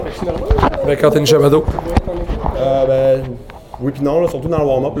Avec Anthony Chapados. Oui puis non, là, surtout dans le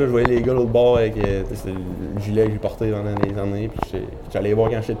warm-up, là, je voyais les gars l'autre bord avec le gilet que j'ai porté pendant des années, puis j'allais les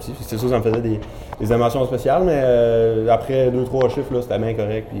voir quand j'étais petit. C'est sûr que ça me faisait des émotions spéciales, mais après 2-3 chiffres, là, c'était bien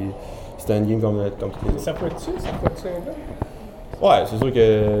correct, puis c'était une game comme toutes les autres. Ça peut-tu un peu? Ouais, c'est sûr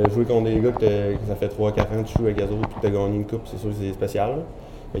que jouer contre des gars que ça fait 3-4 ans que tu joues avec eux autres, puis que tu as gagné une coupe, c'est sûr que c'est spécial. Là.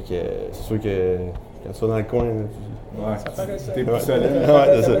 Fait que c'est sûr que quand tu vas dans le coin, t'es plus solide.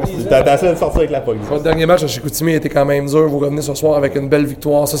 Ouais, c'est ça. T'as assez de sortir avec la police. Votre dernier match à Chicoutimi a été quand même dur. Vous revenez ce soir avec une belle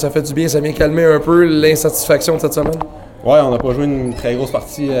victoire. Ça fait du bien. Ça vient calmer un peu l'insatisfaction de cette semaine. Ouais, on n'a pas joué une très grosse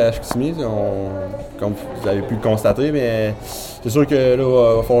partie à Chicoutimi, comme vous avez pu le constater, mais c'est sûr que là,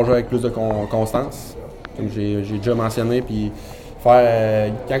 il va falloir jouer avec plus de constance, comme j'ai déjà mentionné. Puis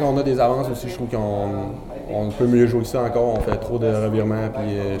quand on a des avances aussi, je trouve qu'on peut mieux jouer que ça encore. On fait trop de revirements,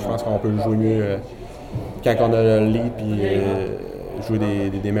 puis je pense qu'on peut jouer mieux quand on a le lead, puis jouer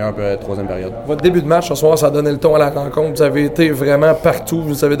des meilleures troisième périodes. Votre début de match ce soir, ça a donné le ton à la rencontre. Vous avez été vraiment partout.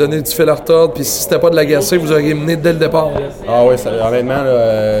 Vous avez donné du fil à retordre. Puis si c'était pas de l'agacer, vous auriez mené dès le départ. Ah oui, honnêtement,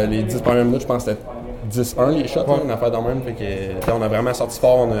 là, les 10 premières minutes, je pense que c'était 10-1 les shots, là, une affaire de même. Fait que, on a vraiment sorti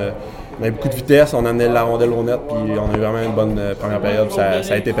fort. On a eu beaucoup de vitesse, on a amené la rondelle au net, puis on a eu vraiment une bonne première période.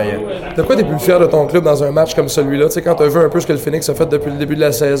 Ça a été payant. De quoi t'es plus fier de ton club dans un match comme celui-là? Tu sais, quand t'as vu un peu ce que le Phoenix a fait depuis le début de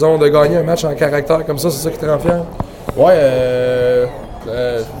la saison, de gagner un match en caractère comme ça, c'est ça qui te rend fier? Ouais,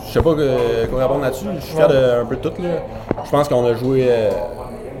 je sais pas quoi répondre là-dessus. Je suis fier d'un peu de tout. Là. Je pense qu'on a joué.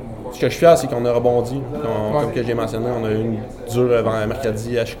 Ce que je suis fier, c'est qu'on a rebondi. Comme que j'ai mentionné, on a eu une dure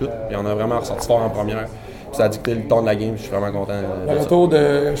mercredi à Chicout, puis on a vraiment ressorti fort en première. Puis ça a dicté le ton de la game, je suis vraiment content. Le retour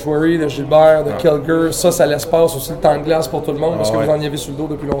de Schwery, de Gilbert, de Kelger, ça laisse passer aussi le temps de glace pour tout le monde, parce que vous en y avez sur le dos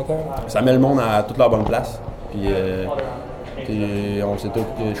depuis longtemps. Ça met le monde à toute leur bonne place. Puis on sait tous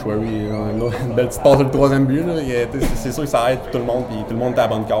que Schwery a une belle petite passe sur le troisième but. Là. C'est sûr que ça aide tout le monde, puis tout le monde est à la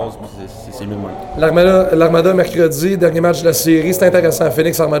bonne case, puis c'est mieux de même. L'Armada mercredi, dernier match de la série, c'est intéressant.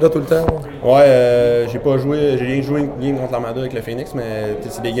 Phoenix Armada tout le temps. Ouais, j'ai rien joué une game contre l'Armada avec le Phoenix, mais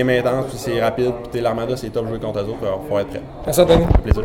c'est des games intenses, puis c'est rapide, puis l'Armada c'est top jouer contre eux autres, il faut être prêt. Merci Anthony. Plaisir.